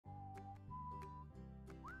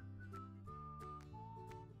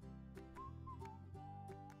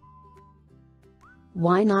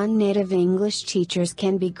Why non-native English teachers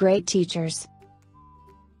can be great teachers.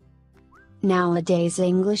 Nowadays,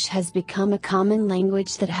 English has become a common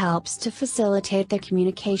language that helps to facilitate the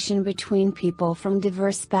communication between people from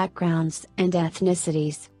diverse backgrounds and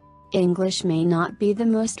ethnicities. English may not be the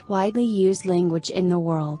most widely used language in the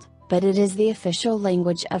world, but it is the official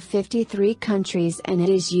language of 53 countries and it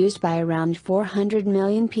is used by around 400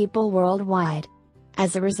 million people worldwide.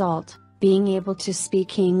 As a result, being able to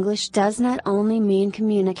speak English does not only mean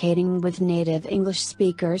communicating with native English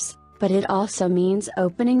speakers, but it also means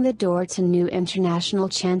opening the door to new international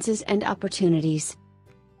chances and opportunities.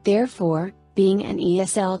 Therefore, being an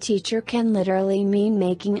ESL teacher can literally mean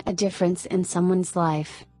making a difference in someone's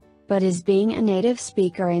life. But is being a native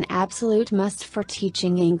speaker an absolute must for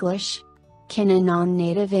teaching English? Can a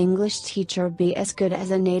non-native English teacher be as good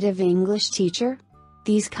as a native English teacher?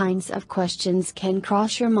 These kinds of questions can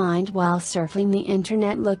cross your mind while surfing the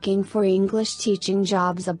internet looking for English teaching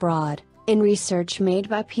jobs abroad. In research made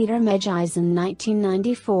by Peter Medgyes in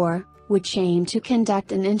 1994, which aimed to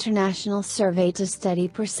conduct an international survey to study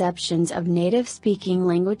perceptions of native-speaking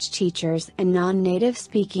language teachers and non-native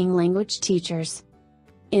speaking language teachers.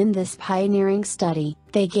 In this pioneering study,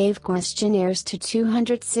 they gave questionnaires to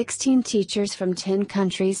 216 teachers from 10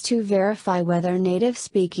 countries to verify whether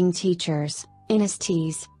native-speaking teachers,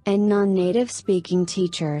 ethnicities, and non-native speaking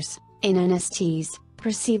teachers, ethnicities,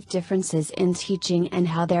 perceive differences in teaching and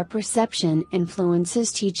how their perception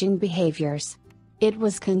influences teaching behaviors. It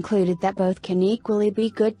was concluded that both can equally be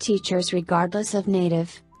good teachers regardless of native,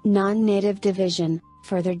 non-native division.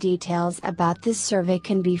 Further details about this survey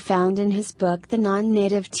can be found in his book The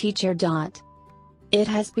Non-Native Teacher. It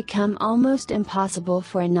has become almost impossible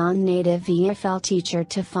for a non-native EFL teacher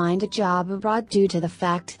to find a job abroad due to the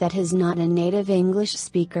fact that he is not a native English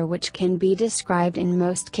speaker, which can be described in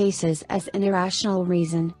most cases as an irrational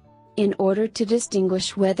reason. In order to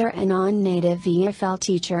distinguish whether a non-native EFL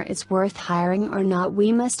teacher is worth hiring or not,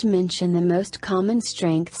 we must mention the most common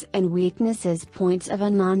strengths and weaknesses points of a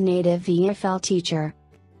non-native EFL teacher.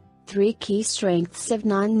 3 key strengths of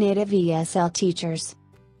non-native ESL teachers.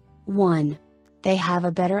 1. They have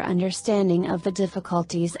a better understanding of the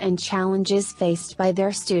difficulties and challenges faced by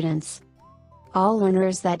their students. All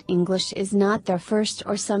learners that English is not their first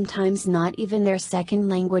or sometimes not even their second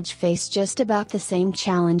language face just about the same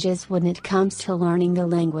challenges when it comes to learning the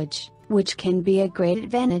language, which can be a great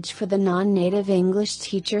advantage for the non-native English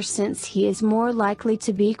teacher since he is more likely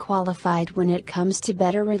to be qualified when it comes to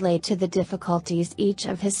better relate to the difficulties each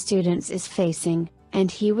of his students is facing, and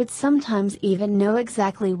he would sometimes even know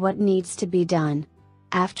exactly what needs to be done.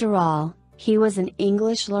 After all, he was an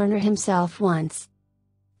English learner himself once.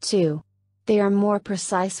 2. They are more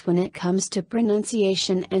precise when it comes to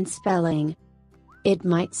pronunciation and spelling. It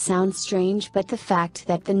might sound strange, but the fact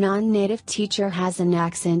that the non-native teacher has an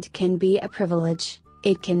accent can be a privilege.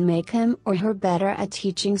 It can make him or her better at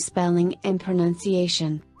teaching spelling and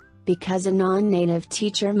pronunciation. Because a non-native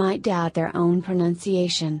teacher might doubt their own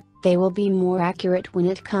pronunciation, they will be more accurate when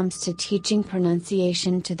it comes to teaching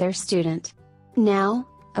pronunciation to their student. Now,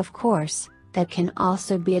 of course, that can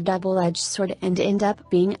also be a double-edged sword and end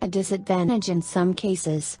up being a disadvantage in some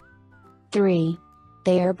cases. 3.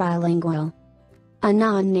 They are bilingual. A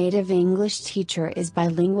non-native English teacher is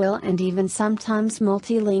bilingual and even sometimes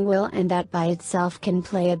multilingual, and that by itself can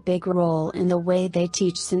play a big role in the way they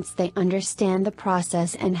teach since they understand the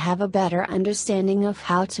process and have a better understanding of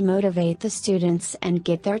how to motivate the students and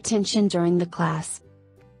get their attention during the class.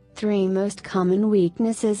 3 most common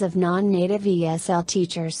weaknesses of non-native ESL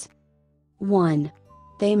teachers. 1.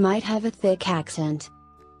 They might have a thick accent.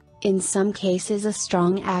 In some cases, a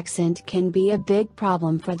strong accent can be a big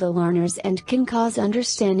problem for the learners and can cause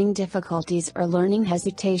understanding difficulties or learning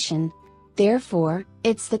hesitation. Therefore,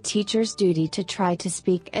 it's the teacher's duty to try to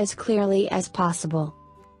speak as clearly as possible.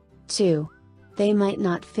 2. They might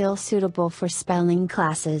not feel suitable for spelling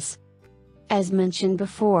classes. As mentioned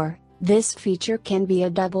before, this feature can be a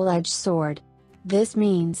double-edged sword. This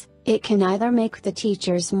means, it can either make the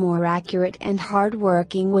teachers more accurate and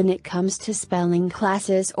hardworking when it comes to spelling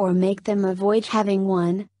classes or make them avoid having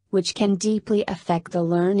one, which can deeply affect the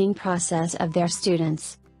learning process of their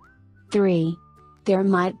students. 3. There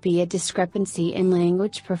might be a discrepancy in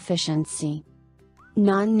language proficiency.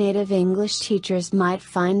 Non-native English teachers might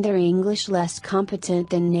find their English less competent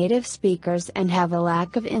than native speakers and have a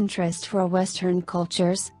lack of interest for Western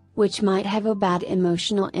cultures, which might have a bad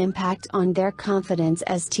emotional impact on their confidence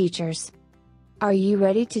as teachers. Are you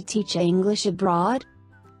ready to teach English abroad?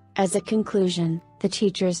 As a conclusion, the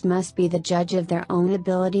teachers must be the judge of their own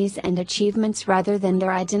abilities and achievements rather than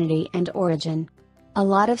their identity and origin. A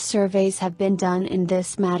lot of surveys have been done in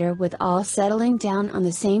this matter with all settling down on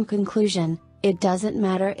the same conclusion: it doesn't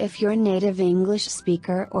matter if you're a native English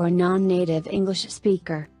speaker or a non-native English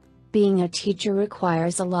speaker. Being a teacher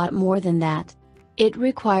requires a lot more than that. It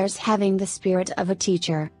requires having the spirit of a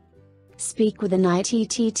teacher. Speak with an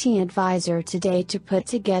ITTT advisor today to put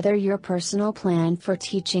together your personal plan for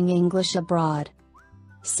teaching English abroad.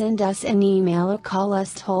 Send us an email or call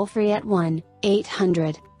us toll-free at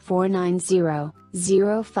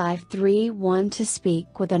 1-800-490-0531 to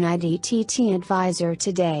speak with an ITTT advisor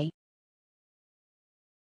today.